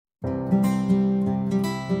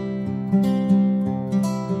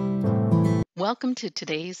Welcome to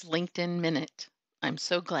today's LinkedIn Minute. I'm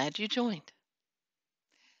so glad you joined.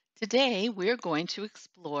 Today, we're going to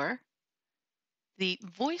explore the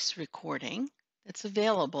voice recording that's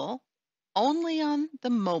available only on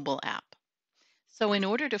the mobile app. So, in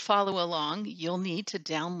order to follow along, you'll need to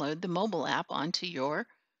download the mobile app onto your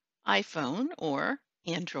iPhone or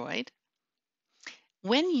Android.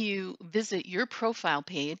 When you visit your profile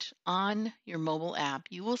page on your mobile app,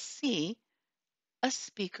 you will see a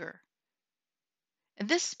speaker. And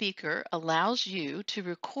this speaker allows you to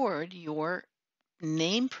record your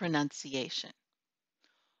name pronunciation.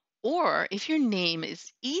 Or if your name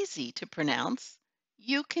is easy to pronounce,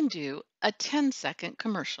 you can do a 10-second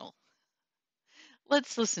commercial.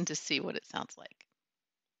 Let's listen to see what it sounds like.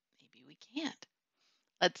 Maybe we can't.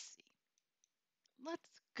 Let's see. Let's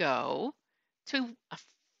go to a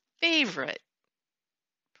favorite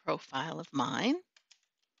profile of mine.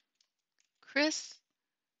 Chris,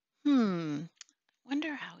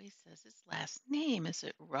 wonder how he says his last name. Is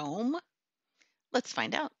it Rome? Let's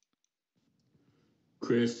find out.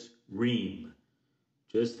 Chris Ream.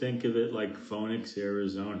 Just think of it like Phoenix,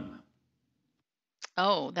 Arizona.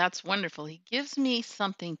 Oh, that's wonderful. He gives me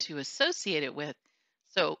something to associate it with.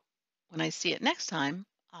 So when I see it next time,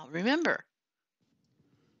 I'll remember.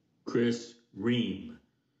 Chris Ream.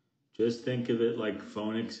 Just think of it like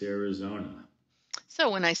Phoenix, Arizona.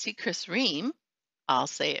 So when I see Chris Ream, I'll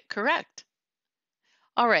say it correct.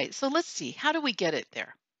 All right, so let's see. How do we get it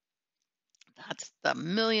there? That's the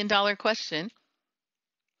million-dollar question.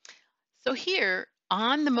 So here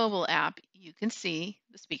on the mobile app, you can see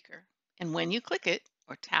the speaker. And when you click it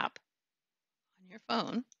or tap on your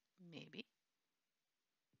phone, maybe,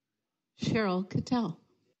 Sheryl Cattell.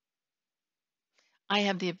 I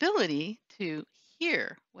have the ability to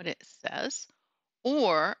hear what it says,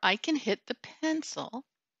 or I can hit the pencil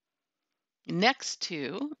next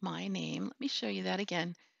to my name. Let me show you that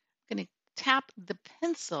again. I'm going to tap the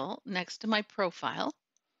pencil next to my profile,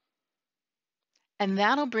 and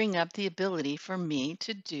that'll bring up the ability for me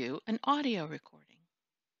to do an audio recording.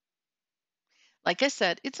 Like I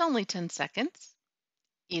said, it's only 10 seconds.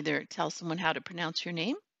 Either tell someone how to pronounce your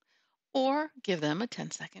name or give them a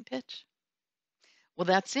 10-second pitch. Well,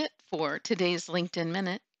 that's it for today's LinkedIn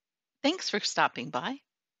Minute. Thanks for stopping by.